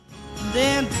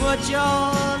Then put your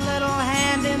little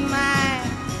hand in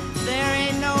mine. There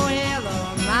ain't no hill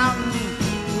or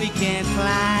mountain we can't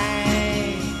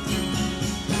climb.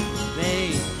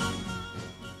 Babe.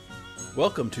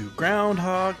 Welcome to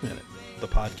Groundhog Minute, the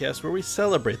podcast where we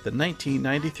celebrate the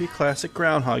 1993 classic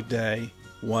Groundhog Day,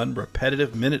 one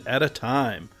repetitive minute at a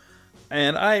time.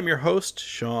 And I am your host,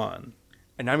 Sean.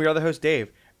 And I'm your other host, Dave.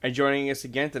 And joining us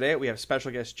again today, we have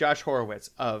special guest Josh Horowitz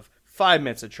of 5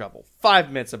 Minutes of Trouble,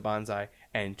 5 Minutes of Bonsai,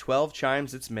 and 12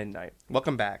 Chimes It's Midnight.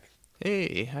 Welcome back.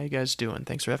 Hey, how you guys doing?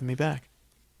 Thanks for having me back.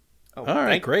 Oh, All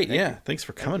right, great. thank Yeah, you. thanks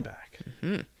for coming back.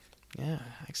 Yeah,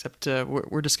 except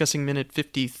we're discussing minute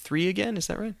 53 again, is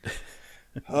that right?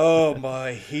 Oh,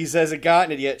 my. He hasn't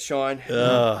gotten it yet, Sean.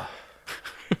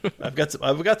 I've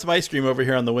got some ice cream over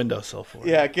here on the windowsill for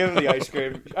you. Yeah, give him the ice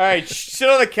cream. All right, sit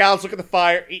on the couch, look at the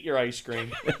fire, eat your ice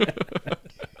cream.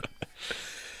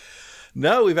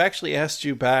 No, we've actually asked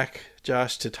you back,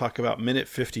 Josh, to talk about minute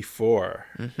 54.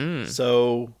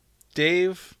 So,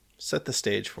 Dave, set the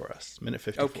stage for us. Minute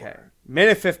 54. Okay,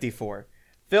 minute 54.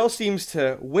 Phil seems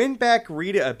to win back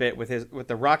Rita a bit with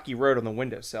the rocky road on the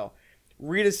windowsill.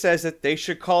 Rita says that they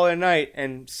should call it a night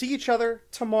and see each other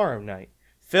tomorrow night.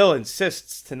 Phil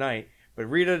insists tonight, but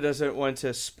Rita doesn't want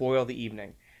to spoil the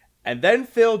evening. And then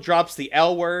Phil drops the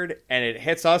L word, and it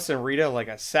hits us and Rita like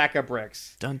a sack of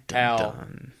bricks. Dun dun L.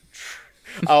 dun.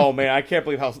 Oh man, I can't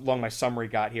believe how long my summary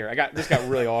got here. This got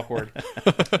really awkward.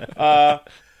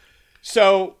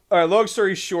 So, long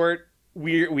story short,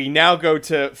 we now go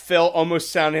to Phil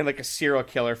almost sounding like a serial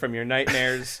killer from your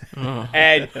nightmares,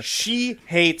 and she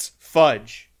hates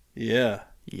fudge. Yeah.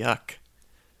 Yuck.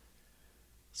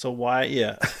 So why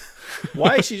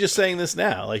is she just saying this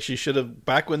now? Like, she should have,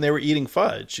 back when they were eating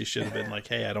fudge, she should have been like,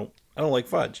 hey, I don't like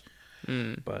fudge.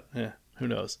 But yeah, who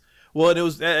knows? Well,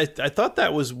 I thought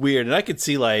that was weird, and I could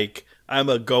see, like, I'm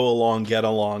a go along, get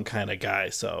along kind of guy,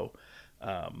 so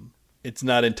it's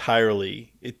not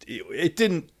entirely, it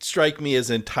didn't strike me as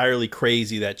entirely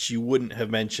crazy that she wouldn't have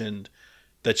mentioned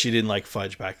that she didn't like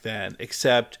fudge back then,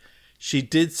 except she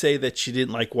did say that she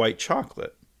didn't like white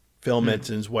chocolate. Phil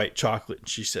mentions white chocolate, and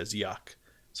she says yuck.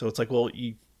 So it's like, well,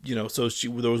 so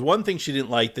there was one thing she didn't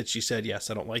like that she said, yes,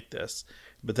 I don't like this.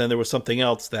 But then there was something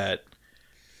else that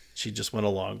she just went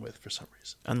along with for some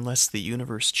reason. Unless the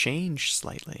universe changed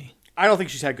slightly. I don't think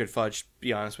she's had good fudge, to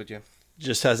be honest with you.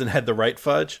 Just hasn't had the right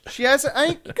fudge. She has. You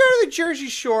go to the Jersey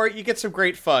Shore, you get some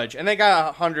great fudge, and they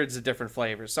got hundreds of different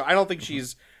flavors. So I don't think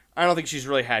she's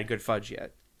really had good fudge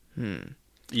yet.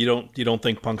 You don't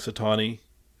think Punxsutawney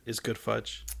is good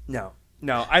fudge? No.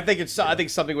 I think I think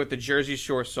something with the Jersey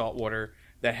Shore salt water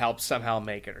that helps somehow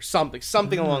make it, or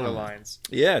something along the lines.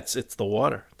 Yeah, it's the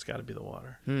water. It's got to be the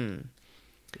water.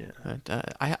 Yeah.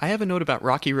 I have a note about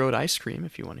Rocky Road ice cream,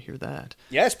 if you want to hear that.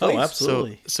 Yes, please. Oh,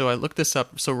 absolutely. So I looked this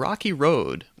up. So Rocky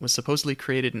Road was supposedly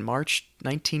created in March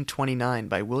 1929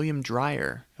 by William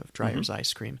Dreyer of Dreyer's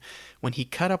Ice Cream when he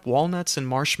cut up walnuts and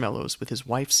marshmallows with his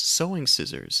wife's sewing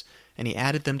scissors, and he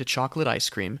added them to chocolate ice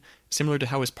cream, similar to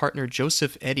how his partner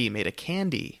Joseph Eddy made a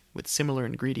candy with similar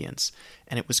ingredients.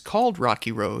 And it was called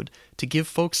Rocky Road to give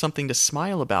folks something to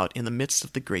smile about in the midst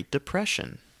of the Great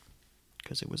Depression.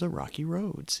 Because it was a rocky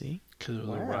road, see? Because it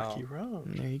was a rocky road.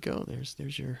 And there you go. There's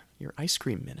your ice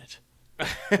cream minute.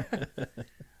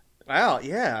 Wow,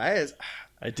 yeah.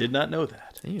 I did not know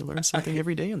that. Hey, you learn something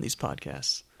every day on these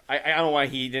podcasts. I don't know why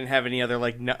he didn't have any other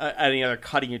any other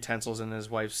cutting utensils in his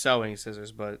wife's sewing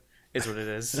scissors, but it's what it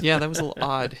is. Yeah, that was a little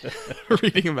odd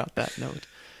reading about that note.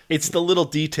 It's the little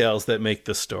details that make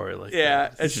the story like Yeah,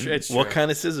 that. it's What true.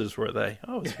 kind of scissors were they?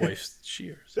 Oh, his wife's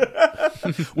shears.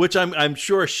 Which I'm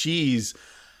sure she's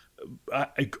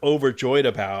overjoyed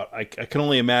about. I can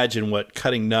only imagine what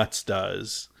cutting nuts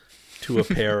does to a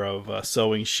pair of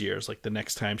sewing shears. Like the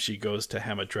next time she goes to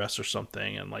hem a dress or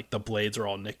something, and like the blades are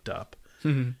all nicked up.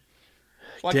 Well,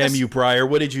 I Damn guess- you, Breyer!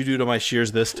 What did you do to my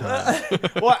shears this time?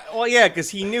 well, yeah, because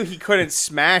he knew he couldn't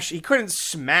smash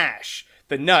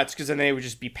the nuts, because then they would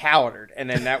just be powdered, and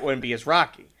then that wouldn't be as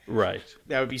rocky. Right.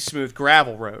 That would be smooth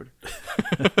gravel road.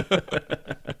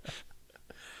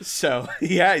 So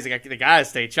yeah, he's like, they gotta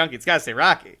stay chunky. It's gotta stay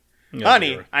rocky.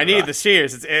 Honey, I need the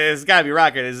shears. It's gotta be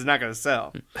rocky. This is not gonna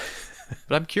sell.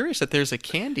 But I'm curious that there's a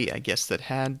candy, I guess, that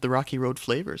had the Rocky Road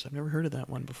flavors. I've never heard of that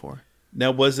one before.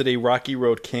 Now, was it a Rocky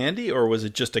Road candy, or was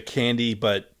it just a candy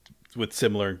but with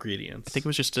similar ingredients? I think it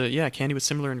was just a candy with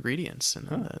similar ingredients,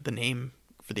 and the name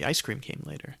for the ice cream came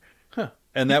later. Huh.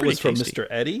 And that was Pretty from tasty. Mr.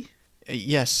 Eddy?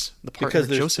 Yes, the partner Because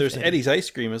there's Joseph Eddy. Eddie's ice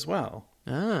cream as well.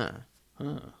 I'm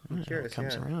curious, it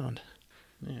comes yeah. around.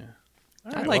 Yeah. I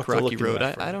All right, like we'll have to Rocky look into Road.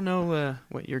 that I don't know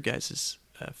what your guys'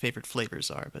 favorite flavors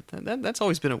are, but that's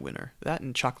always been a winner. That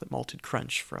and chocolate malted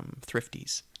crunch from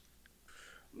Thrifties.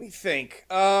 Let me think.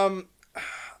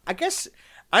 I guess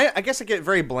I get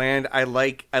very bland. I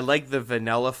like the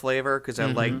vanilla flavor because I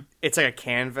like it's like a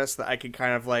canvas that I can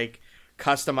kind of like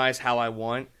customize how I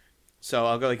want. So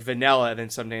I'll go like vanilla, and then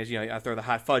some days I throw the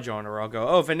hot fudge on, or I'll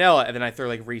go vanilla, and then I throw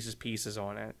like Reese's Pieces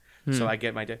on it. So I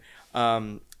get my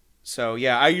So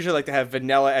yeah, I usually like to have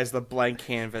vanilla as the blank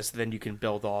canvas, then you can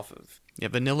build off of. Yeah,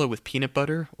 vanilla with peanut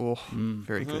butter. Oh,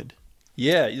 very good.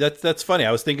 Yeah, that's funny.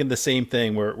 I was thinking the same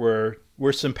thing.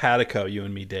 We're simpatico, you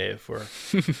and me, Dave.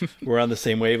 We're on the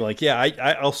same wavelength. Yeah,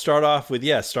 I'll start off with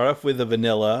a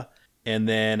vanilla, and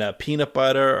then a peanut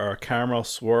butter or a caramel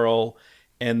swirl,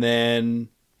 and then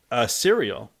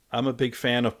cereal. I'm a big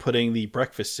fan of putting the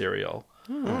breakfast cereal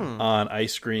on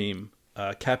ice cream.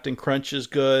 Captain Crunch is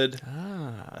good.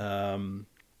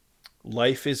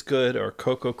 Life is good, or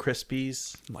Cocoa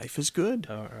Krispies. Life is good.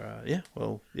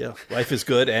 Life is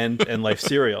good, and Life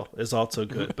cereal is also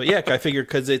good. But yeah, I figured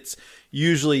because it's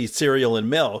usually cereal and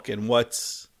milk, and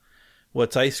what's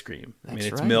ice cream? I mean,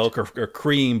 it's milk or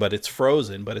cream, but it's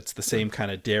frozen, but it's the same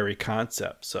kind of dairy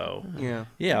concept. So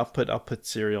yeah, I'll put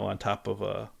cereal on top of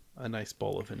a nice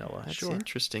bowl of vanilla. That's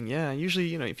interesting. Yeah,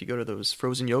 usually if you go to those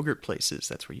frozen yogurt places,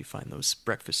 that's where you find those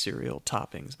breakfast cereal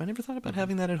toppings. But I never thought about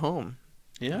having that at home.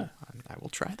 Yeah. I will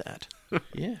try that.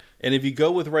 Yeah. And if you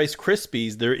go with Rice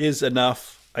Krispies, there is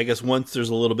enough, I guess once there's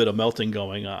a little bit of melting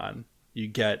going on, you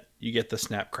get the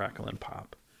snap, crackle, and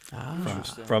pop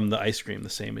from the ice cream, the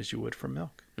same as you would from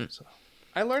milk. So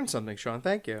I learned something, Sean.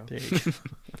 Thank you. there you go.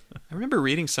 I remember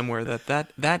reading somewhere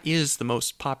that is the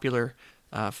most popular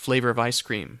flavor of ice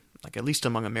cream, like at least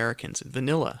among Americans.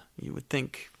 Vanilla. You would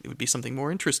think it would be something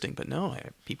more interesting, but no,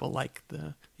 people like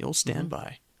the old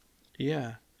standby.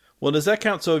 Yeah. Well, does that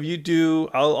count? So if you do,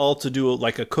 I'll also do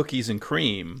like a cookies and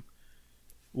cream,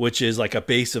 which is like a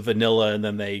base of vanilla, and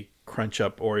then they crunch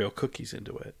up Oreo cookies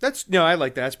into it. I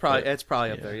like that. That's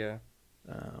probably up there. Yeah.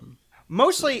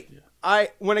 Mostly,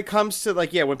 when it comes to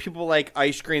when people like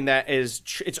ice cream that is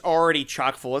it's already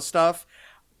chock full of stuff.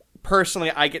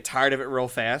 Personally, I get tired of it real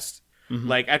fast.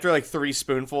 Like after 3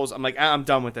 spoonfuls, I'm like, I'm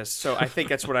done with this. So I think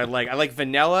that's what I like. I like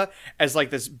vanilla as like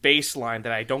this baseline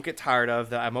that I don't get tired of,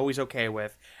 that I'm always okay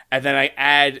with. And then I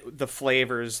add the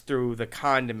flavors through the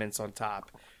condiments on top,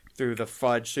 through the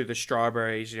fudge, through the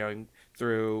strawberries,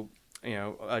 through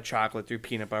chocolate, through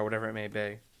peanut butter, whatever it may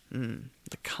be.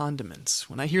 The condiments.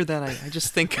 When I hear that, I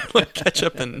just think like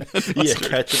ketchup and mustard. Yeah,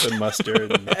 ketchup and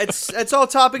mustard. And it's all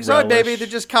toppings on, baby. They're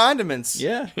just condiments.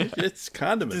 Yeah, it's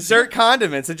condiments. Dessert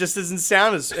condiments. It just doesn't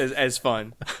sound as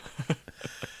fun.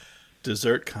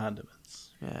 Dessert condiments.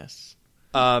 Yes.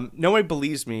 Nobody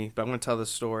believes me, but I'm going to tell this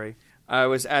story. I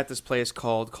was at this place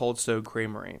called Cold Stone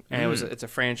Creamery, and it's a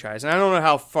franchise. And I don't know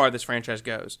how far this franchise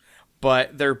goes,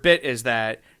 but their bit is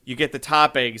that you get the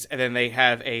toppings, and then they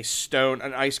have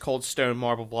an ice cold stone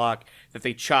marble block that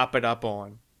they chop it up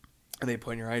on, and they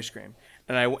put in your ice cream.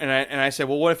 And I said,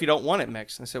 well, what if you don't want it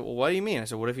mixed? And I said, well, what do you mean? I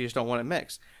said, what if you just don't want it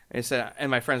mixed? And he said, and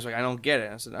my friend's like, I don't get it.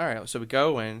 And I said, all right. So we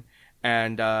go in,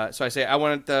 and so I say, I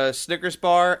want the Snickers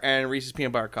bar and Reese's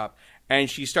peanut butter cup. And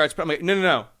she starts, I'm like,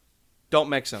 no. Don't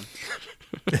mix them.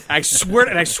 I swear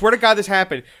to God this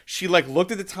happened. She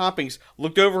looked at the toppings,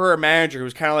 looked over her manager who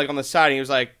was kind of on the side, and he was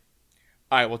like,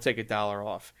 all right, we'll take $1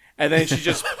 off. And then she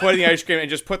just put in the ice cream and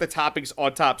just put the toppings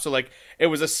on top. So it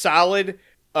was a solid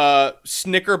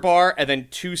Snicker bar and then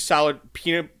 2 solid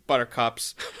peanut butter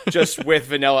cups just with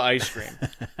vanilla ice cream.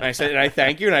 And I said, and I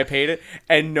thank you, and I paid it.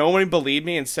 And no one believed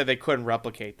me and said they couldn't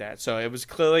replicate that. So it was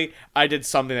clearly I did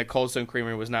something that Cold Stone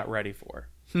Creamery was not ready for.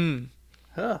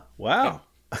 Huh. Wow.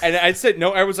 And I said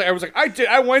no. I was like I did.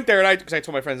 I went there because I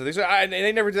told my friends. And they said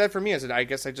they never did that for me. I said I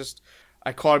guess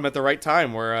I caught them at the right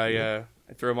time where I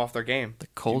threw them off their game. The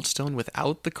Cold Stone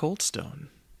without the Cold Stone.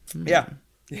 Yeah,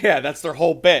 that's their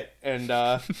whole bit. And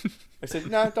I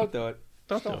said no, don't do it.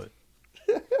 Don't do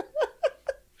it.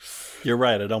 You're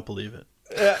right. I don't believe it.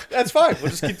 That's fine.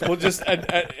 We'll just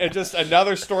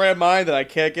another story of mine that I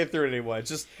can't get through anymore.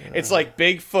 It's like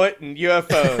Bigfoot and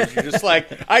UFOs. You're just like,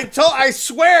 I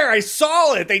swear I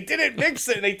saw it. They didn't mix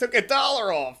it and they took $1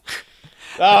 off.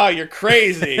 Oh, you're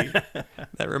crazy.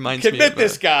 That reminds me of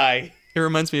this guy. It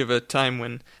reminds me of a time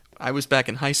when I was back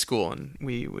in high school, and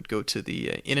we would go to the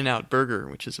In-N-Out Burger,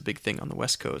 which is a big thing on the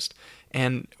West Coast.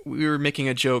 And we were making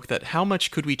a joke that how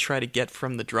much could we try to get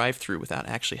from the drive-thru without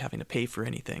actually having to pay for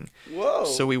anything? Whoa.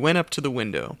 So we went up to the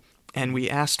window, and we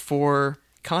asked for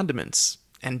condiments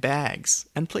and bags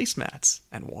and placemats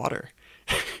and water.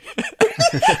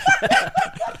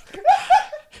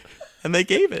 And they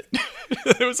gave it.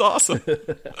 It was awesome.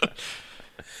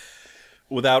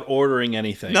 without ordering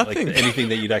anything, Nothing. like anything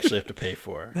that you'd actually have to pay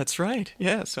for. That's right.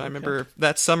 Yeah. So I remember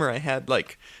that summer I had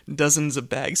like dozens of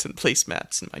bags and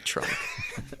placemats in my trunk.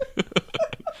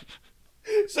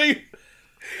 So you,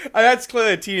 that's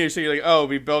clearly a teenager. So you're like, oh,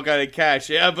 we both got in cash.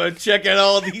 Yeah, but check out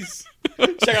all these,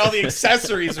 check out all the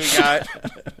accessories we got.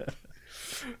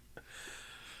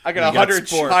 I got 100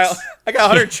 child. I got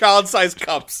 100 child-sized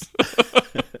cups.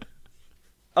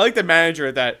 I like the manager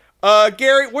at that.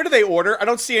 Gary, what do they order? I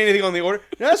don't see anything on the order.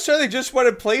 No, sir, they just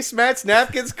wanted placemats,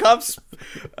 napkins, cups.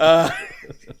 All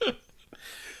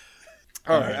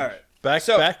right.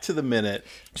 Back to the minute.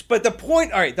 But the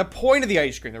point of the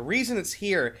ice cream, the reason it's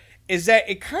here is that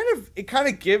it kind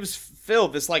of gives Phil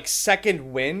this like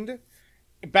second wind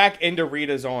back into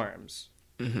Rita's arms.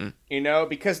 Mm-hmm. You know,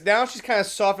 because now she's kind of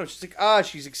soft. She's like,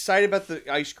 she's excited about the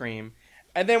ice cream,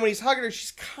 and then when he's hugging her,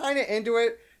 she's kind of into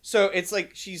it. So it's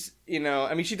like she's, you know,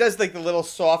 I mean, she does like the little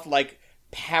soft like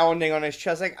pounding on his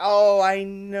chest, like, oh, I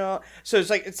know. So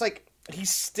it's like he's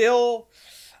still,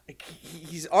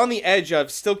 he's on the edge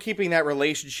of still keeping that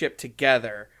relationship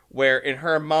together, where in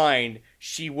her mind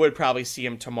she would probably see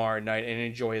him tomorrow night and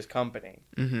enjoy his company.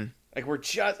 Mm-hmm. Like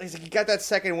he's like, he got that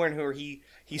second win where he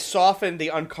softened the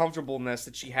uncomfortableness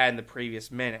that she had in the previous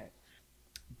minute.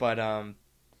 But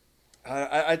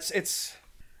it's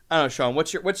I don't know, Sean.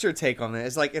 What's your take on it?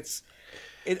 It's like it's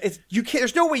you can't.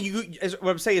 There's no way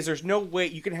what I'm saying is there's no way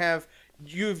you can have.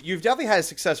 You've definitely had a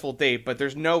successful date, but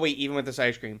there's no way even with this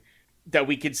ice cream that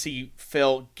we could see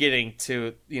Phil getting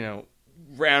to, you know,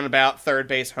 roundabout third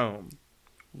base home.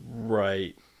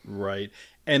 Right.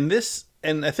 And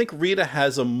I think Rita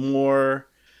has a more.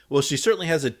 Well, she certainly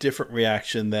has a different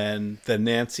reaction than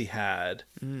Nancy had,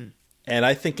 and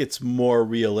I think it's more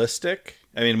realistic.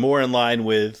 I mean, more in line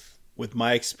with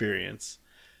my experience,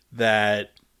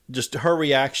 that just her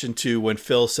reaction to when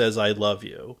Phil says "I love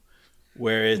you,"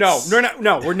 where it's no,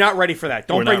 we're not ready for that.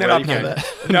 Don't bring that up yet.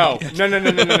 No.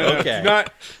 Okay.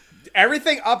 Not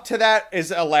everything up to that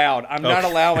is allowed. I'm not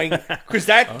allowing, because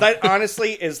that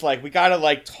honestly is like we gotta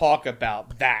like talk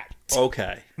about that.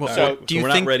 Okay. Well, so do you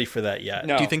we're think, not ready for that yet.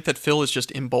 No. Do you think that Phil is just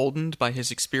emboldened by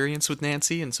his experience with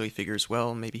Nancy, and so he figures,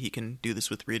 well, maybe he can do this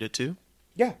with Rita too?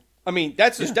 Yeah. I mean,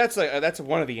 that's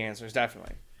one of the answers,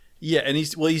 definitely. Yeah, and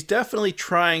he's definitely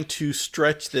trying to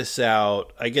stretch this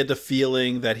out. I get the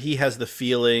feeling that he has the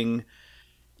feeling,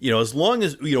 you know, as long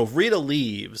as, you know, if Rita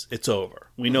leaves, it's over.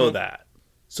 We know that.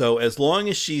 So as long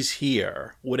as she's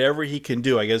here, whatever he can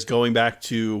do, I guess going back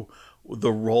to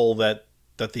the role that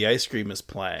the ice cream is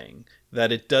playing,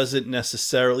 that it doesn't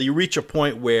necessarily, you reach a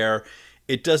point where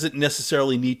it doesn't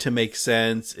necessarily need to make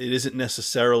sense. It isn't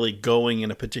necessarily going in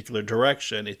a particular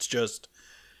direction.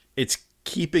 It's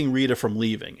keeping Rita from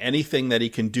leaving. Anything that he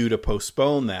can do to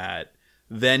postpone that,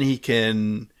 then he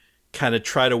can kind of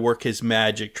try to work his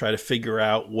magic, try to figure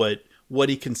out what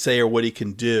he can say or what he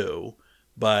can do.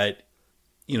 But,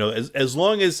 you know, as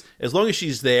long as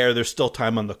she's there, there's still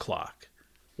time on the clock.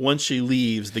 Once she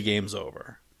leaves, the game's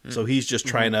over. So he's just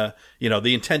trying to, you know,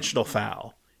 the intentional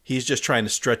foul. He's just trying to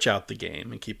stretch out the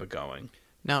game and keep it going.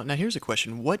 Now here's a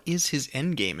question. What is his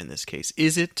end game in this case?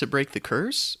 Is it to break the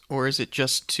curse, or is it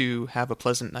just to have a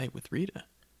pleasant night with Rita?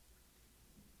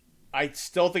 I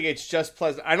still think it's just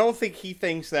pleasant. I don't think he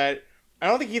thinks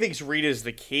Rita's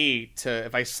the key to,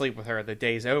 if I sleep with her, the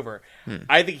day's over.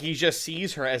 I think he just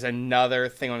sees her as another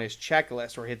thing on his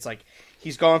checklist, where it's like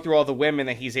he's gone through all the women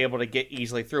that he's able to get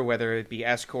easily through, whether it be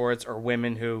escorts or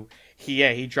women who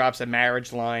he drops a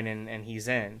marriage line and he's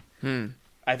in.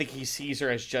 I think he sees her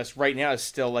as just right now as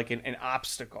still like an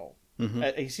obstacle.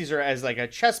 He sees her as like a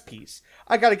chess piece.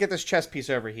 I got to get this chess piece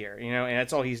over here, you know, and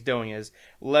that's all he's doing is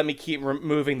let me keep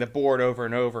moving the board over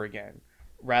and over again,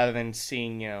 rather than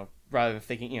thinking,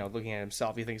 you know, looking at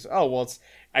himself. He thinks, oh, well,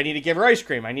 I need to give her ice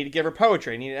cream. I need to give her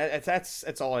poetry.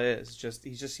 That's all it is.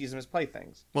 He just sees them as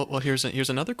playthings. Well, here's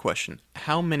another question.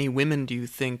 How many women do you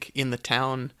think in the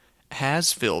town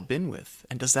has Phil been with?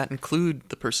 And does that include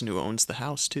the person who owns the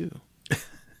house too?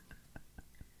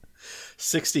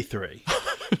 63.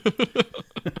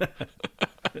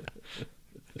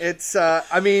 It's I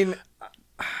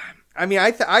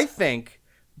think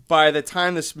by the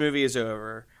time this movie is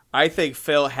over, I think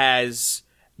Phil has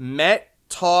met,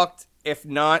 talked, if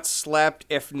not slept,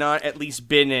 if not at least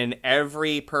been in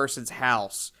every person's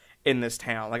house in this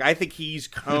town. Like, I think he's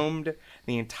combed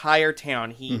the entire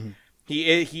town. He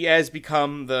has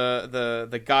become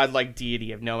the godlike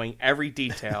deity of knowing every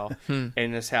detail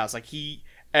in this house. Like,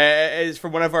 as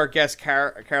from one of our guests,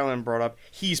 Carolyn brought up,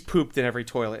 he's pooped in every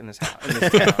toilet in this house,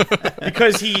 town.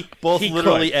 Because he both he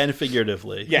literally could. and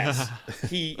figuratively. Yes,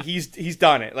 he's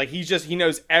done it. Like he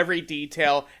knows every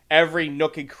detail, every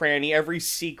nook and cranny, every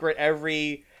secret,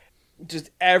 every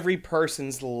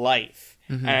person's life.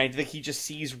 And I think he just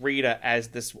sees Rita as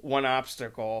this one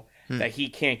obstacle that he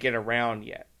can't get around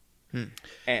yet.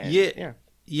 And,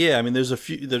 yeah. I mean, there's a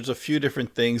few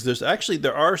different things.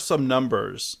 There are some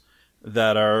numbers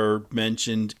that are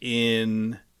mentioned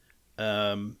in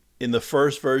the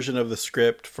first version of the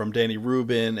script from Danny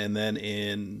Rubin, and then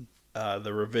in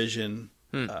the revision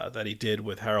that he did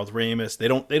with Harold Ramis. They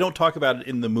don't talk about it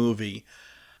in the movie.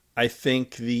 I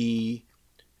think they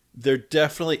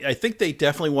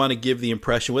definitely want to give the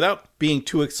impression, without being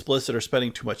too explicit or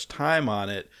spending too much time on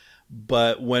it,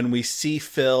 but when we see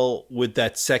Phil with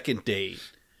that second date,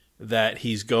 that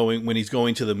when he's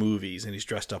going to the movies and he's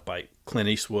dressed up by Clint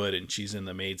Eastwood and she's in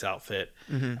the maid's outfit,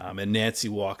 and Nancy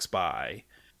walks by,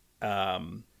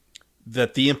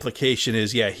 that the implication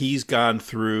is, he's gone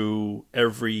through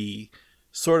every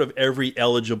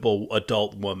eligible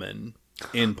adult woman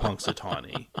in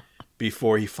Punxsutawney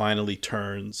before he finally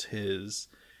turns his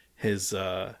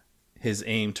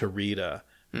aim to Rita.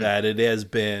 That it has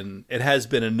been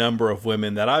a number of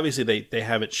women that obviously they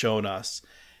haven't shown us.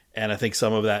 And I think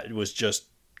some of that was just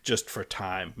for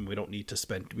time. We don't need to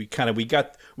spend. We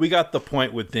got the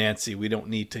point with Nancy. We don't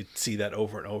need to see that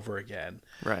over and over again.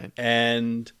 Right.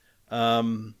 And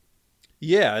and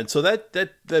so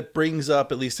that brings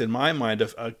up, at least in my mind,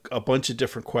 a bunch of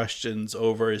different questions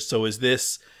over. So is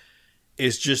just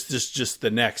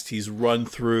the next? He's run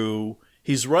through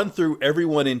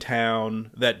everyone in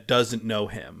town that doesn't know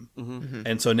him,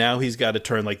 and so now he's got to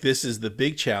turn. Like, this is the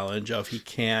big challenge of he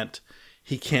can't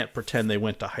pretend they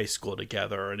went to high school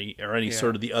together or any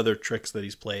sort of the other tricks that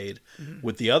he's played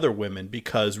with the other women,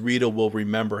 because Rita will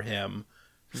remember him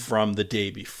from the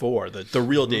day before, the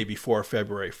real day before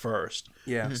February 1st.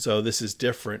 Yeah. So this is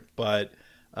different, but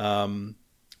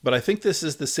I think this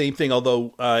is the same thing.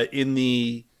 Although in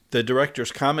the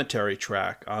director's commentary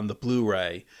track on the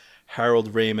Blu-ray,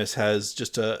 Harold Ramis has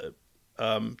just a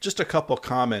couple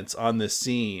comments on this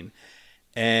scene,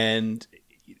 and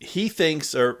he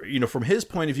thinks, or from his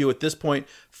point of view at this point,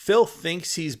 Phil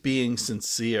thinks he's being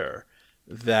sincere.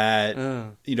 That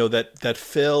that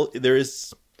Phil, there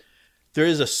is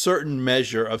a certain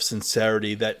measure of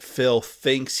sincerity that Phil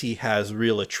thinks he has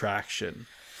real attraction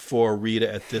for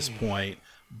Rita at this point,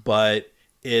 but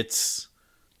it's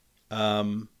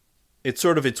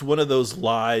one of those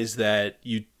lies that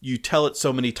you tell it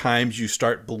so many times you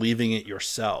start believing it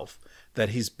yourself, that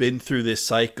he's been through this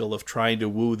cycle of trying to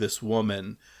woo this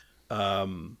woman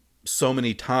so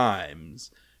many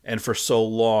times and for so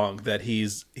long that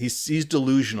he's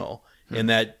delusional, in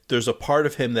that there's a part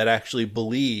of him that actually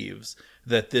believes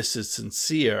that this is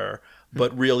sincere,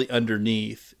 but really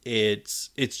underneath it's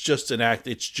just an act.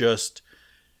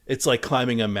 It's like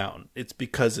climbing a mountain. It's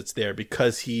because it's there,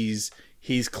 because he's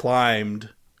climbed,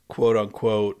 quote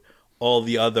unquote, all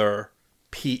the other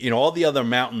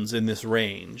mountains in this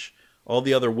range, all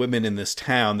the other women in this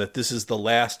town, that this is the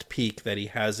last peak that he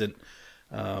hasn't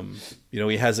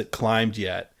climbed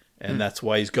yet. And that's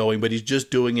why he's going, but he's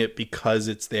just doing it because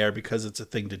it's there, because it's a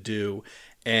thing to do.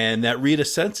 And that Rita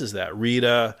senses that.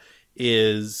 Rita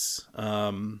is,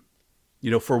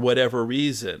 for whatever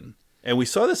reason. And we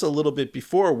saw this a little bit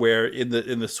before, where in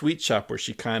the sweet shop, where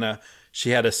she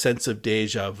had a sense of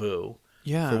deja vu.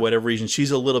 Yeah. For whatever reason,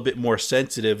 she's a little bit more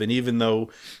sensitive. And even though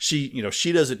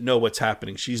she doesn't know what's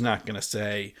happening, she's not going to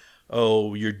say,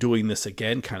 "Oh, you're doing this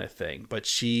again," kind of thing. But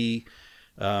she,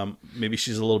 maybe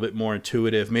she's a little bit more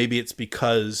intuitive. Maybe it's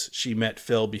because she met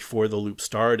Phil before the loop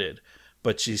started,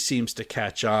 but she seems to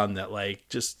catch on that, like,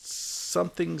 just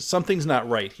something's not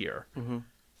right here.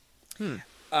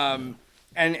 Mm-hmm.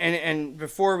 And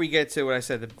before we get to what I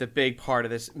said, the big part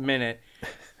of this minute,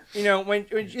 when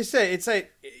you say, it's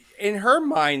like, in her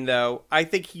mind, though, I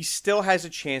think he still has a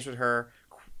chance with her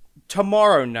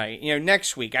tomorrow night,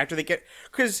 next week, after they get,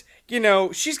 because,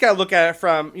 she's got to look at it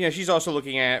from, she's also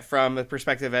looking at it from the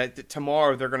perspective that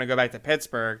tomorrow they're going to go back to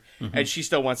Pittsburgh, and she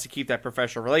still wants to keep that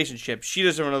professional relationship. She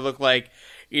doesn't want to look like,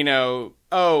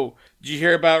 "Oh, did you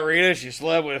hear about Rita? She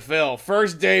slept with Phil.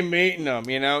 First day meeting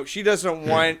him," She doesn't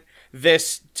want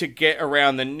this to get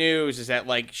around the news, is that,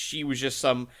 like, she's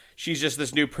just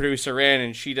this new producer in,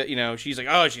 and she's like,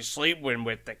 "Oh, she's sleeping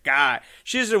with the guy."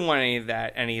 She doesn't want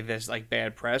any of this, like,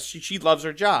 bad press. She loves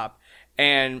her job,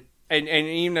 and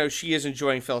even though she is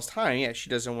enjoying Phil's time, she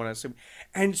doesn't want to.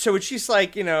 And so when she's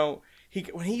like,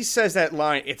 when he says that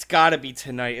line, "It's got to be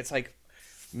tonight," it's like,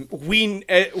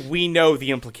 we know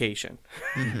the implication.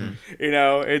 You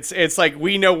know, it's like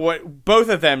we know what both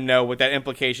of them know what that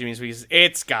implication means. Because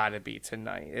it's got to be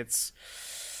tonight.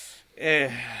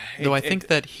 Though I think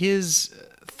that his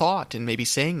thought in maybe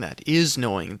saying that is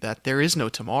knowing that there is no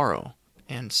tomorrow,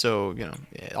 and so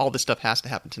all this stuff has to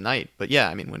happen tonight. But yeah,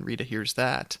 I mean, when Rita hears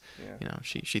that,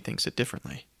 she thinks it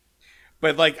differently.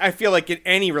 But like, I feel like in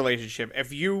any relationship,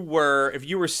 if you were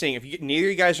seeing, neither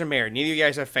of you guys are married, neither of you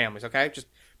guys have families, okay? Just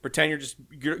pretend you're just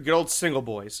good old single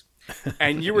boys,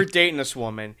 and you were dating this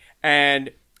woman,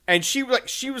 and she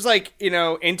was like,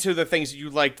 into the things that you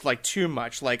liked like too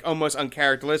much, like almost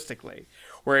uncharacteristically,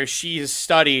 whereas she has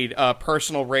studied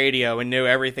personal radio and knew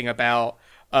everything about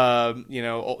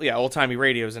old timey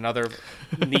radios and other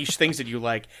niche things that you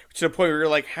like, to the point where you're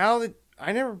like,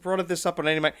 I never brought this up on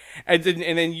any of my, and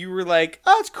then you were like,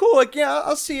 oh, it's cool, like, yeah,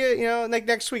 I'll see you, like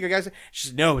next week, guys. She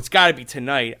says, no, it's got to be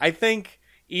tonight. I think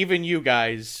even you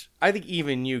guys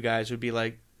would be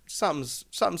like, something's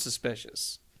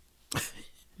suspicious.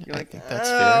 You're like, I think that's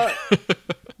fair.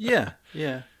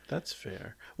 Yeah, that's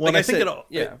fair. Well, Like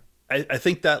I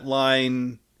think that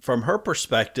line from her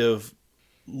perspective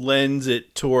lends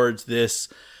it towards this.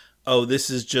 Oh, this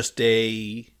is just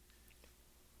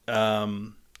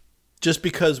just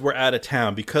because we're out of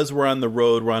town, because we're on the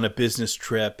road, we're on a business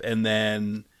trip, and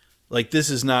then like this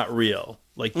is not real.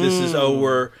 Like this is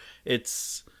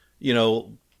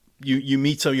you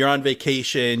meet you're on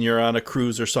vacation, you're on a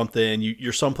cruise or something,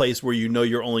 you're someplace where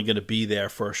you're only going to be there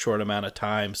for a short amount of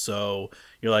time, so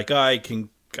you're like, oh, I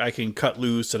can cut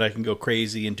loose and I can go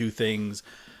crazy and do things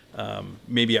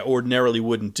maybe I ordinarily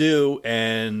wouldn't do,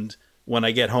 and when I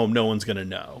get home, no one's going to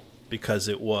know. Because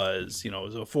it was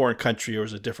a foreign country or it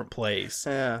was a different place.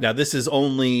 Yeah. Now this is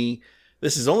only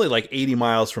like 80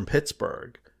 miles from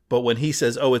Pittsburgh. But when he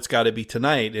says, "Oh, it's got to be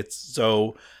tonight," it's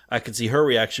so I could see her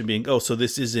reaction being, "Oh, so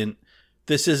this isn't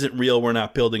real. We're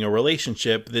not building a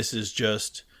relationship. This is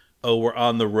just, oh, we're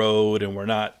on the road and we're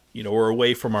not, we're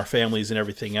away from our families and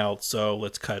everything else. So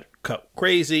let's cut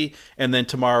crazy, and then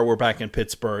tomorrow we're back in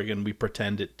Pittsburgh and we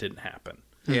pretend it didn't happen."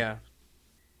 Yeah.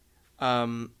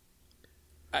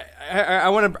 I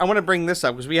want to bring this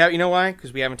up because we have, why?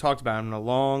 Because we haven't talked about him in a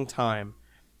long time.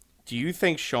 Do you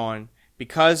think, Sean,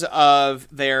 because of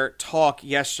their talk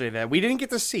yesterday that we didn't get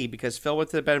to see because Phil went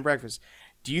to the bed and breakfast,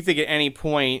 do you think at any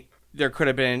point there could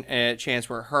have been a chance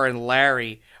where her and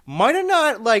Larry might have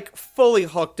not like fully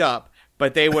hooked up,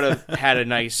 but they would have had a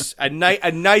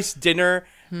nice dinner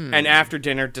and after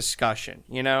dinner discussion?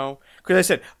 Because I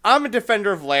said I'm a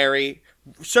defender of Larry.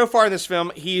 So far in this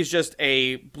film, he's just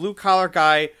a blue-collar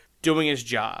guy doing his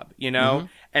job,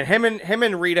 And him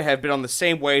and Rita have been on the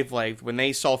same wavelength when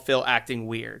they saw Phil acting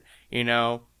weird,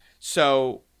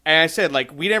 So, and I said,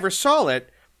 like, we never saw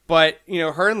it, but,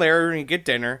 her and Larry are going to get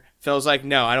dinner. Phil's like,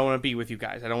 no, I don't want to be with you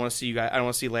guys. I don't want to see you guys. I don't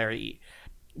want to see Larry eat.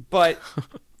 But,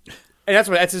 and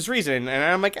that's his reason. And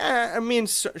I'm like, me and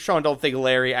Sean don't think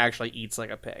Larry actually eats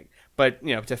like a pig. But,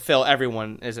 to Phil,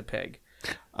 everyone is a pig.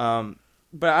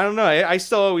 But I don't know. I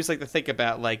still always like to think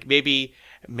about like maybe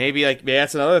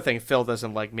that's another thing Phil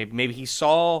doesn't like. Maybe he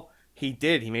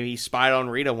spied on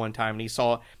Rita one time and he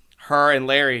saw her and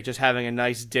Larry just having a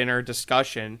nice dinner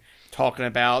discussion, talking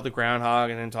about the groundhog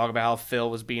and then talking about how Phil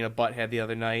was being a butthead the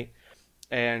other night,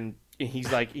 and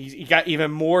he's like he got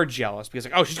even more jealous because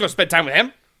like, oh, she's gonna spend time with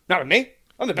him, not with me.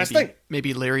 I'm the best thing.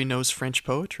 Maybe Larry knows French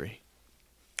poetry,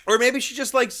 or maybe she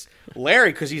just likes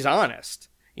Larry because he's honest.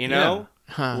 Yeah.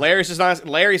 Huh. Larry's just not.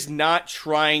 Larry's not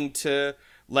trying to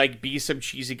like be some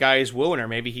cheesy guy who's wooing her.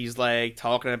 Maybe he's like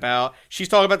she's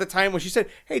talking about the time when she said,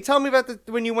 "Hey, tell me about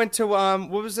when you went to what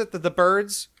was it? The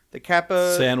birds, the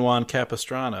Kappa San Juan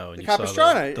Capistrano, and the you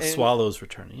Capistrano, saw the swallows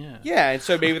returning." Yeah, yeah, and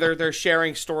so maybe they're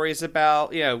sharing stories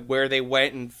about where they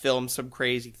went and filmed some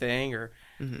crazy thing, or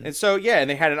and so and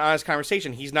they had an honest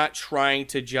conversation. He's not trying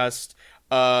to just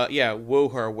woo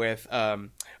her with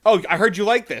oh, I heard you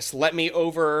like this. Let me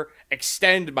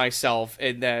overextend myself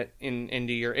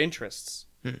into your interests.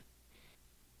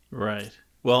 Right.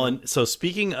 Well, and so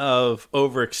speaking of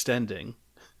overextending,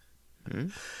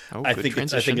 I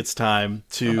think it's time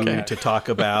to talk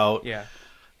about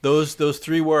those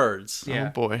three words. Yeah. Oh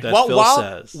boy. That Phil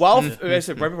says. I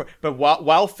said right before, but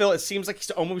while Phil, it seems like he's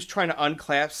almost trying to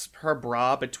unclasp her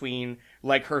bra between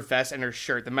like her vest and her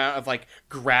shirt. The amount of like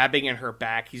grabbing in her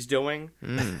back he's doing.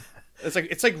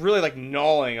 It's like really like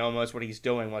gnawing almost what he's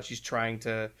doing while she's trying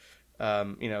to,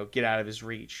 get out of his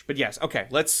reach. But yes, okay,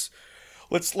 let's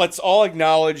all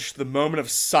acknowledge the moment of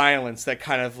silence that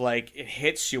kind of like it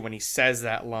hits you when he says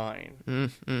that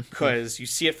line, because you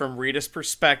see it from Rita's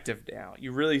perspective now.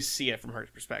 You really see it from her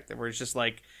perspective, where it's just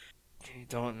like, You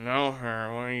don't know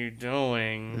her. What are you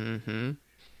doing? Mm-hmm.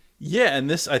 Yeah,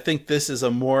 and I think this is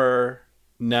a more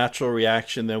natural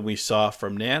reaction than we saw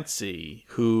from Nancy,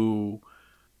 who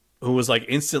was like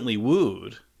instantly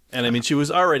wooed. And I mean, she was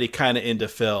already kind of into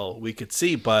Phil, we could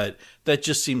see, but that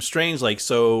just seems strange. Like,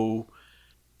 so,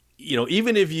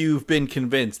 even if you've been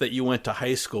convinced that you went to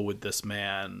high school with this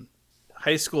man,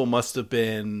 high school must have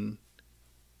been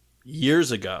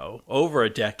years ago, over a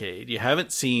decade. You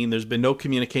haven't seen, there's been no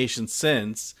communication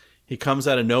since. He comes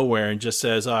out of nowhere and just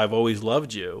says, "Oh, I've always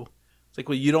loved you." It's like,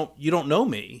 well, you don't know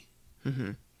me.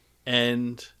 Mm-hmm.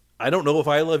 And I don't know if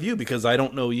I love you because I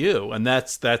don't know you. And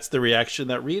that's the reaction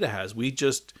that Rita has. We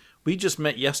just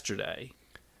met yesterday,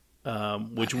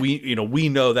 which we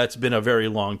know that's been a very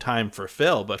long time for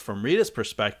Phil. But from Rita's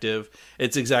perspective,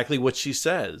 it's exactly what she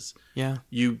says. Yeah.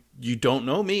 You don't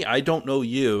know me. I don't know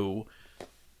you.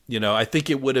 I think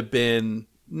it would have been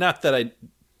not that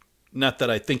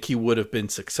I think he would have been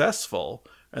successful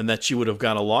and that she would have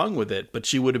gone along with it, but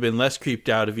she would have been less creeped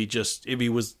out if he just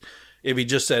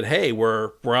said, "Hey,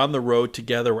 we're on the road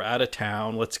together, we're out of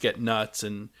town, let's get nuts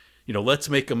and let's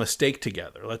make a mistake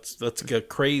together. Let's get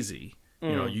crazy.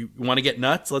 You want to get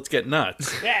nuts? Let's get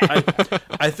nuts."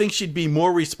 I think she'd be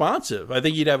more responsive. I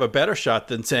think you'd have a better shot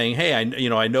than saying, "Hey,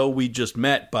 I know we just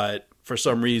met, but for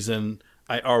some reason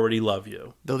I already love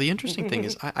you." Though the interesting thing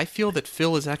is, I feel that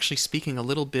Phil is actually speaking a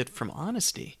little bit from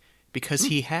honesty, because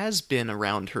he has been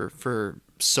around her for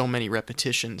so many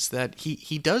repetitions that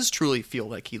he does truly feel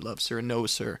like he loves her and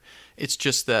knows her. It's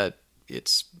just that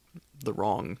it's the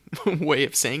wrong way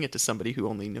of saying it to somebody who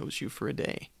only knows you for a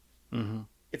day. Mm-hmm.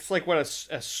 It's like what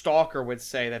a stalker would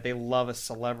say, that they love a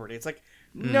celebrity. It's like,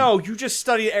 no, you just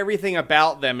study everything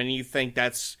about them and you think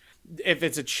that's, if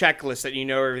it's a checklist that you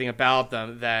know everything about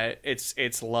them, that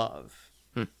it's love.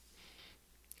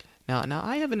 Now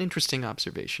I have an interesting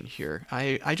observation here.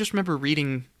 I just remember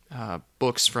reading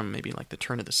books from maybe like the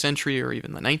turn of the century or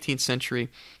even the 19th century,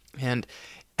 and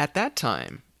at that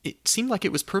time it seemed like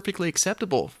it was perfectly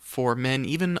acceptable for men,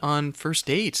 even on first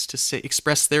dates, to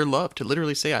express their love, to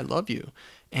literally say "I love you,"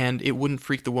 and it wouldn't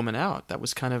freak the woman out. That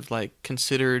was kind of like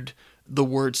considered the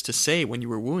words to say when you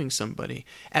were wooing somebody.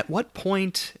 At what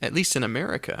point, at least in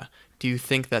America, do you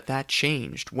think that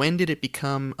changed? When did it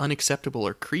become unacceptable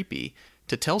or creepy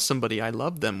to tell somebody "I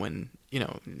love them" when,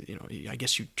 I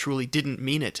guess you truly didn't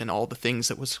mean it and all the things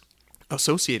that was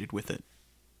associated with it?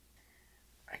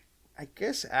 I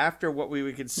guess after what we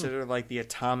would consider like the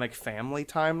atomic family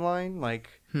timeline,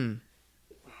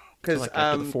 because Like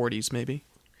after the 40s, maybe.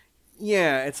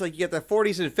 Yeah, it's like you get the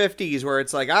 40s and 50s where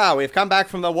it's like, we've come back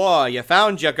from the war. You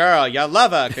found your girl, you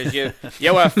love her because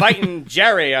you were fighting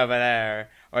Jerry over there,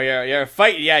 or you're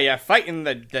fighting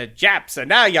the Japs, and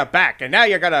now you're back, and now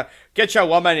you're gonna get your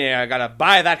woman, and you're gonna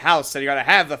buy that house, and you're gonna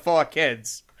have the 4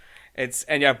 kids.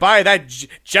 And you buy that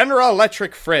General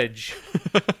Electric fridge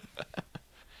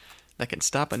That can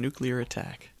stop a nuclear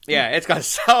attack. Yeah, it's gonna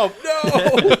stop.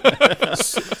 No.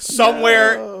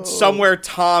 Somewhere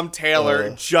Tom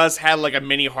Taylor just had like a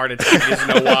mini heart attack. He doesn't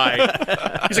know why.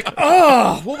 He's like,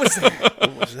 "Oh, what was that?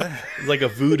 What was that? It's like a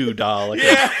voodoo doll, like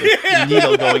a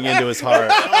needle going into his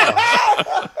heart.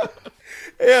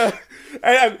 Yeah,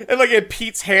 and like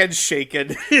Pete's hand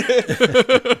shaking.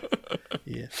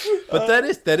 Yeah, but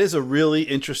that is a really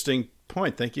interesting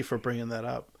point. Thank you for bringing that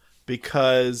up,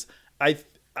 because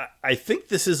I think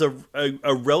this is a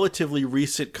relatively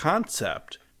recent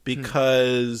concept,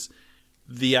 because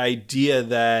the idea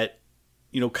that,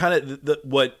 kind of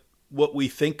what we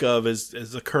think of as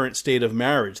the current state of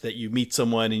marriage, that you meet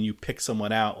someone and you pick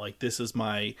someone out, like this is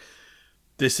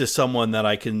someone that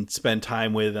I can spend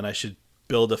time with and I should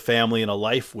build a family and a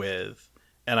life with,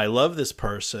 and I love this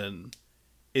person,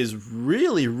 is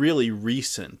really, really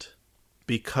recent,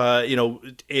 because,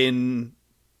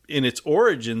 in its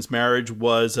origins, marriage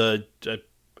was a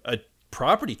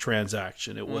property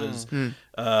transaction. It was,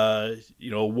 a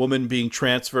woman being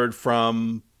transferred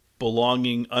from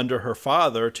belonging under her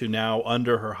father to now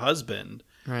under her husband.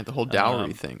 Right, the whole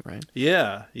dowry thing, right?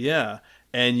 Yeah, yeah.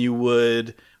 And you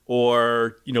would,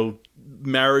 or,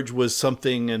 marriage was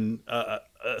something, and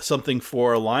something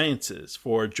for alliances,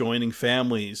 for joining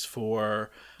families,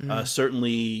 for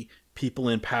certainly people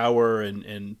in power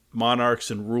and monarchs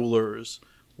and rulers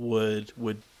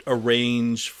would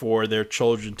arrange for their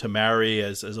children to marry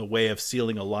as a way of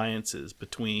sealing alliances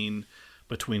between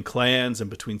clans and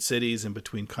between cities and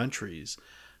between countries.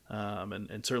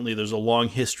 And certainly there's a long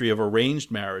history of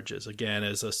arranged marriages, again,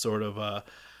 as a sort of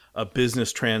a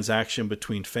business transaction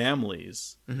between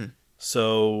families. Mm-hmm.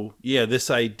 So, yeah, this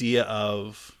idea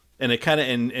of, and it kind of,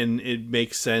 and it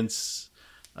makes sense,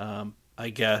 I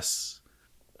guess,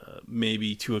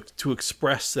 maybe to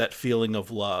express that feeling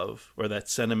of love or that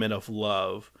sentiment of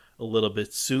love a little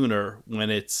bit sooner when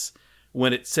it's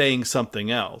saying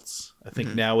something else. I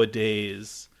think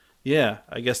nowadays, yeah,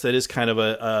 I guess that is kind of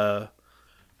a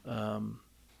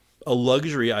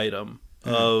luxury item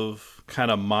of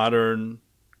kind of modern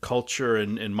culture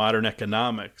and modern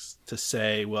economics to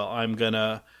say, well, I'm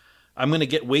gonna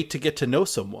wait to get to know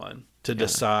someone to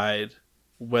decide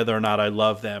whether or not I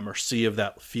love them or see if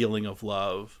that feeling of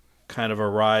love kind of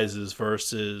arises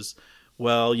versus,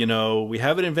 well, we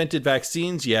haven't invented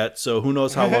vaccines yet, so who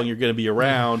knows how long you're going to be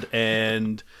around,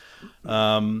 and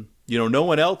no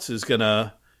one else is going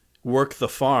to work the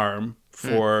farm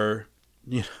for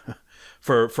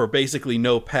for basically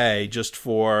no pay, just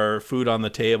for food on the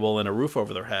table and a roof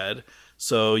over their head.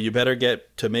 So you better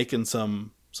get to making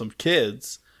some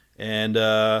kids, and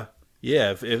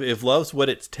if love's what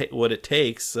it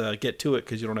takes, get to it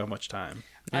because you don't have much time.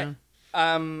 So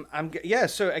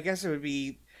I guess it would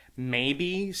be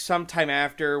maybe sometime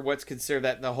after what's considered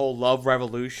that the whole love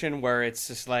revolution, where it's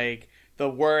just like the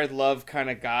word love kind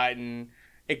of got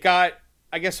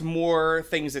I guess more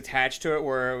things attached to it,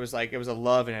 where it was a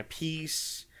love and a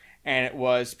peace, and it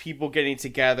was people getting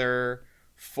together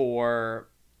for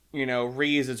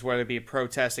reasons, whether it be a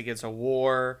protest against a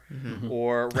war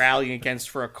or rallying against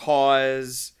for a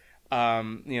cause.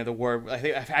 The word,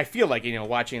 I feel like,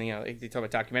 watching, they talk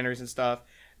about documentaries and stuff.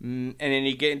 And then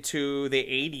you get into the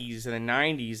 80s and the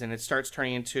 90s, and it starts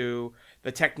turning into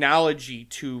the technology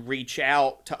to reach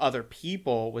out to other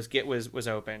people was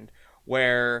opened,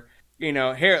 where,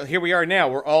 here we are now.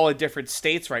 We're all in different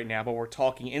states right now, but we're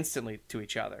talking instantly to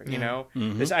each other,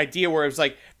 This idea where it's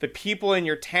like the people in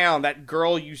your town, that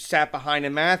girl you sat behind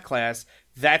in math class,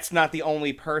 that's not the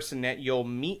only person that you'll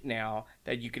meet now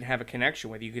that you can have a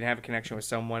connection with. You can have a connection with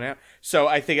someone else. So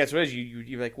I think that's what it is.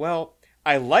 You're like, well,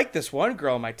 I like this one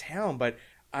girl in my town, but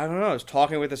I don't know. I was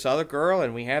talking with this other girl,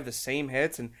 and we have the same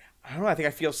hits, and I don't know. I think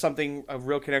I feel a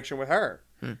real connection with her.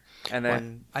 And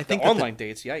then I think online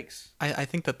dates, yikes. I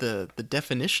think that the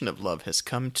definition of love has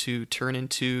come to turn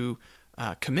into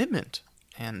commitment,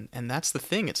 and that's the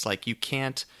thing. It's like you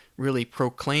can't really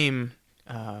proclaim,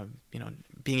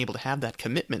 being able to have that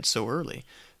commitment so early.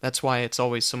 That's why it's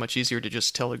always so much easier to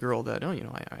just tell a girl that,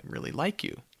 I really like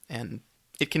you, and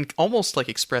it can almost like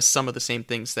express some of the same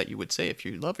things that you would say if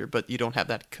you love her, but you don't have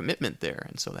that commitment there,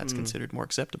 and so that's considered more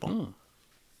acceptable.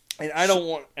 And I don't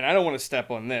want to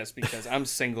step on this because I'm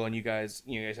single and you guys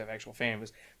have actual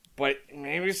families, but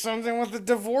maybe something with the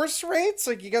divorce rates.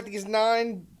 Like you got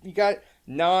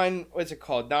what's it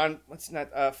called?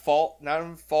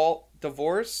 Non-fault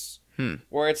divorce,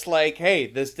 where it's like, hey,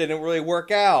 this didn't really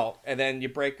work out, and then you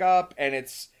break up, and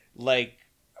it's like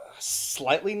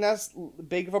slightly less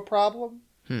big of a problem.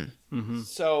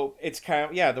 So it's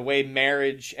kind of the way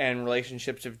marriage and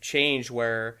relationships have changed,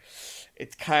 where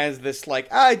it's kind of this like,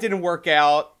 it didn't work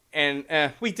out, and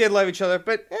we did love each other,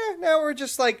 but now we're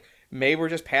just like, maybe we're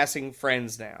just passing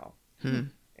friends now.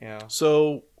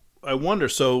 So I wonder,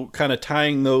 kind of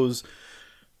tying those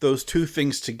two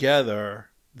things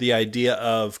together, the idea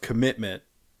of commitment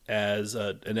as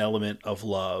an element of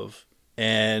love,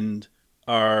 and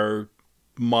our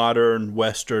modern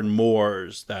Western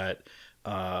mores that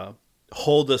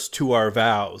hold us to our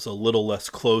vows a little less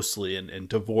closely, and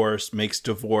divorce makes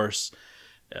divorce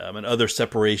and other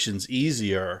separations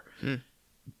easier.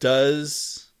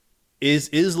 Is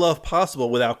love possible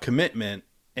without commitment?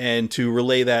 And to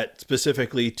relay that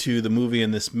specifically to the movie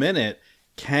in this minute,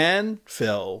 can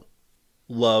Phil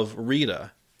love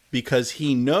Rita? Because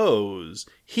he knows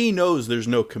there's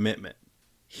no commitment.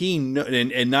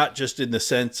 And not just in the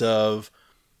sense of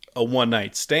a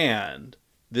one-night stand.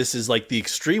 This is like the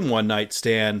extreme one-night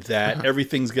stand that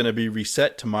everything's going to be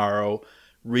reset tomorrow.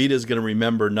 Rita's going to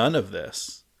remember none of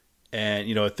this. And,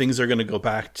 things are going to go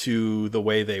back to the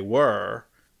way they were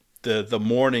the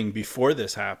morning before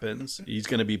this happens. He's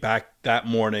going to be back that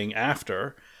morning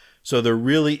after. So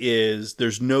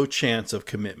there's no chance of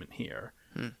commitment here.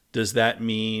 Does that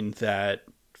mean that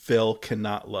Phil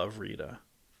cannot love Rita?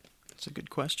 That's a good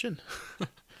question.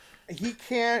 He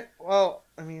can't. Well,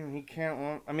 he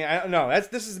can't. I don't know.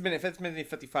 This is minute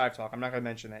 55 talk. I'm not going to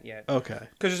mention that yet. Okay.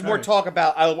 Because there's more talk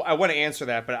about. I want to answer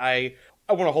that, but I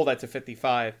want to hold that to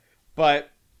 55.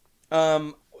 But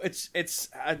it's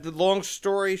the long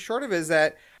story short of it is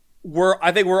that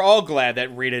I think we're all glad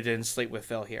that Rita didn't sleep with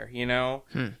Phil here.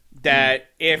 That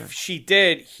if she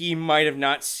did, he might have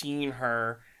not seen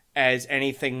her as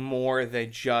anything more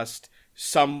than just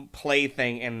some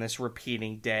plaything in this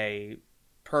repeating day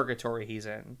purgatory he's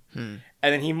in. And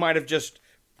then he might have just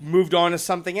moved on to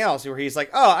something else where he's like,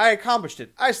 oh, I accomplished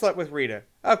it. I slept with Rita.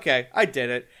 Okay, I did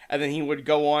it. And then he would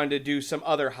go on to do some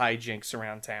other hijinks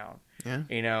around town. Yeah.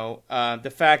 You know,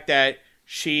 the fact that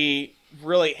she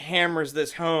really hammers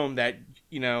this home that,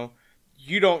 you know,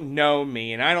 you don't know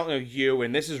me and I don't know you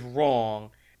and this is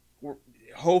wrong.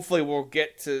 Hopefully we'll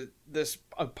get to this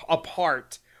a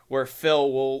part where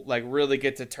Phil will like really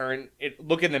get to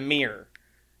look in the mirror.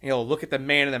 He'll look at the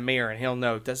man in the mirror and he'll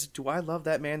know, do I love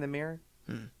that man in the mirror?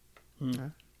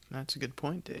 That's a good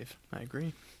point, Dave. I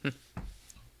agree.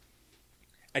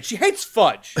 And she hates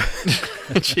fudge.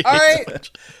 She All hates right.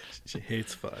 fudge. She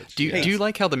hates fudge. Do you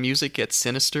like how the music gets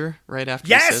sinister right after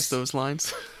Yes! he says those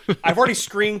lines? I've already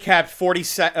screen capped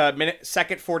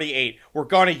second 48. We're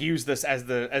gonna use this as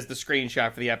the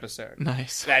screenshot for the episode.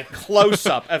 Nice. That close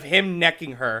up of him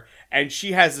necking her, and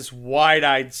she has this wide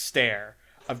eyed stare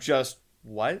of just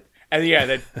what? And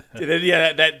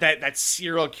that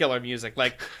serial killer music.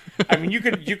 Like, I mean, you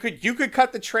could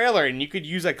cut the trailer and you could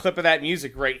use a clip of that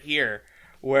music right here,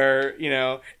 where you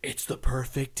know it's the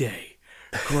perfect day.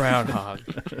 Groundhog.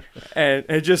 and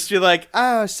just you're like,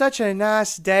 oh, such a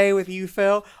nice day with you,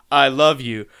 Phil. I love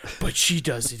you, but she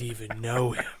doesn't even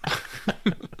know him.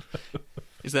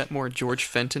 Is that more George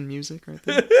Fenton music right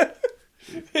there?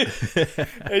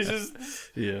 It's just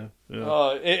Yeah.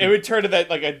 it would turn to that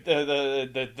like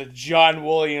the John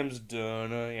Williams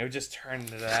dun, it would just turn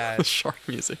into that. Shark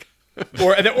music.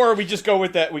 or we just go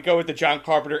with that. We go with the John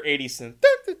Carpenter 80s synth.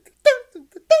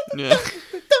 Yeah.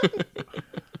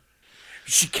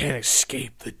 She can't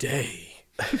escape the day.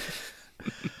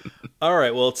 All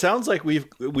right. Well, it sounds like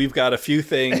we've got a few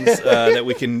things that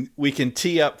we can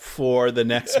tee up for the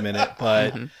next minute.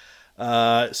 But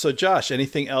so, Josh,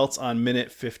 anything else on minute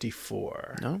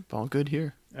 54? No, all good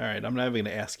here. All right. I'm not even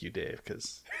going to ask you, Dave,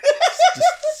 because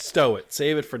just stow it.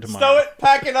 Save it for tomorrow. Stow it.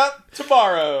 Pack it up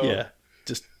tomorrow. Yeah.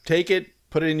 Just take it.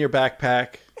 Put it in your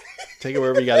backpack. Take it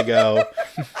wherever you got to go.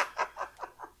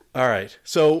 All right.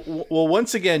 So, well,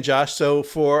 once again, Josh, so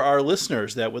for our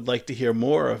listeners that would like to hear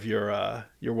more of your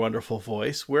wonderful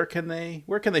voice, where can they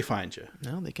find you?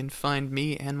 No, they can find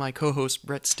me and my co-host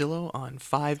Brett Stillo on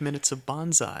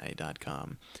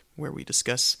 5minutesofbonsai.com, where we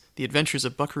discuss the adventures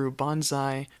of Buckaroo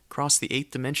Banzai across the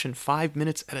 8th dimension 5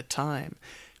 minutes at a time.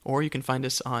 Or you can find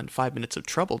us on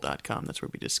 5minutesoftrouble.com. That's where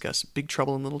we discuss Big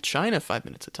Trouble in Little China 5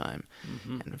 minutes at a time.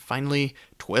 And finally,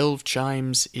 12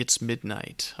 Chimes, It's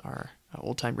Midnight, our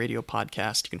old-time radio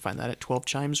podcast. You can find that at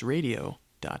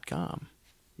 12chimesradio.com.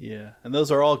 Yeah, and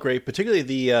those are all great, particularly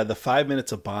the 5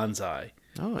 minutes of Banzai.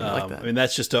 Oh, I like that. I mean,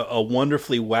 that's just a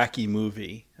wonderfully wacky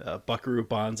movie, Buckaroo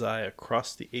Banzai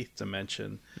across the 8th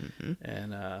dimension,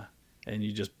 and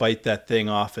you just bite that thing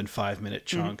off in 5-minute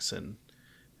chunks and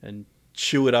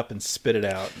chew it up and spit it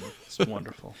out. And it's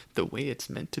wonderful. The way it's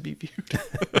meant to be viewed.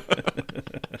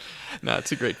 No,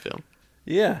 it's a great film.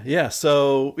 Yeah.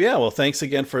 So, well, thanks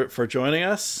again for joining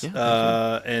us.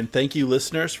 Yeah, and thank you,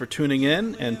 listeners, for tuning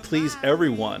in. And please,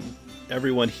 everyone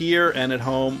here and at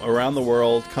home around the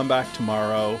world, come back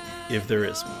tomorrow if there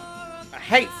is one. I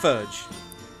hate fudge.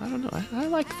 I don't know. I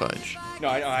like fudge. No,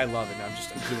 I love it. I'm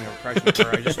doing a impression of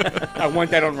her. I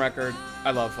want that on record.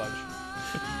 I love fudge.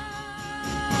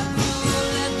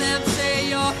 Let them say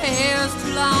your hair's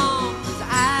too long, 'cause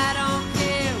I don't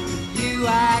care with you.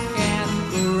 I